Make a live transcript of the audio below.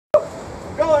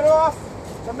Going off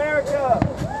to America.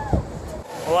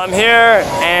 Well, I'm here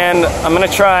and I'm gonna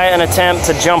try an attempt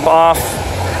to jump off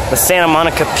the Santa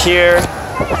Monica Pier.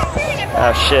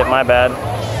 Oh shit, my bad.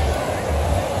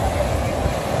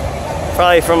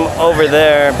 Probably from over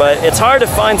there, but it's hard to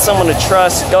find someone to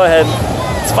trust. Go ahead.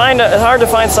 It's hard to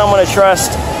find someone to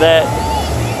trust that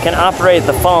can operate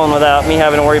the phone without me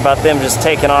having to worry about them just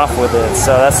taking off with it.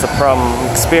 So that's the problem I'm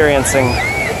experiencing.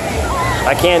 If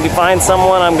I can't find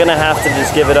someone, I'm gonna have to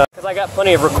just give it up. Cause I got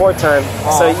plenty of record time.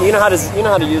 So you know how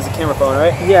to use a camera phone,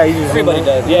 right? Yeah, you everybody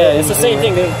does. Yeah, it's the same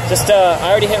thing, dude. Just I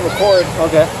already hit record.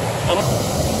 Okay.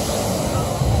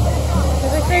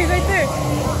 There's a right there.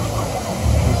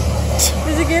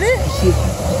 Did you get it?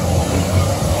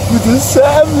 With a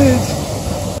savage.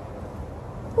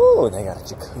 Ooh, they got a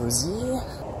jacuzzi.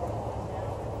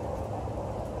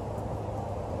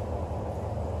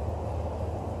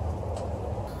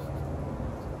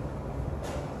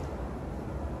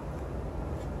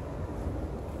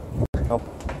 Nope.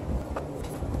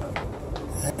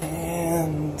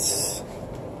 And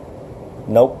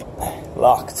nope,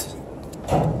 locked.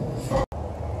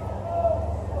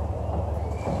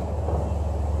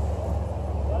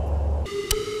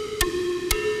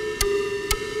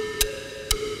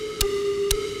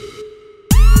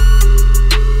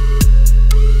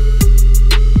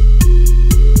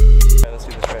 Let's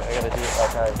do this right. I gotta do it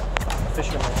like a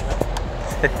fisherman.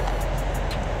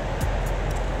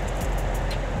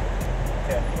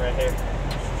 Okay, right here.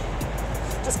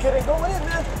 Just kidding, go in,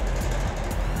 man.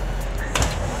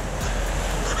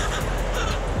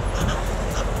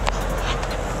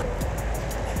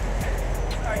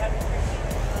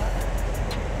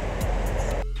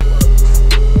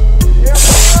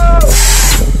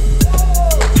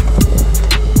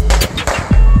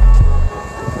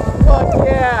 Fuck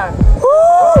yeah.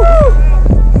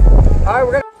 Alright,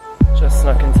 we're gonna Just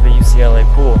snuck into the UCLA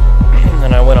pool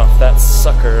and I went off that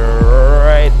sucker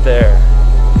right there.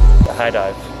 The high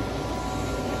dive.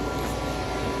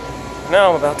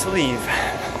 Now I'm about to leave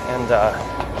and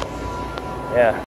yeah.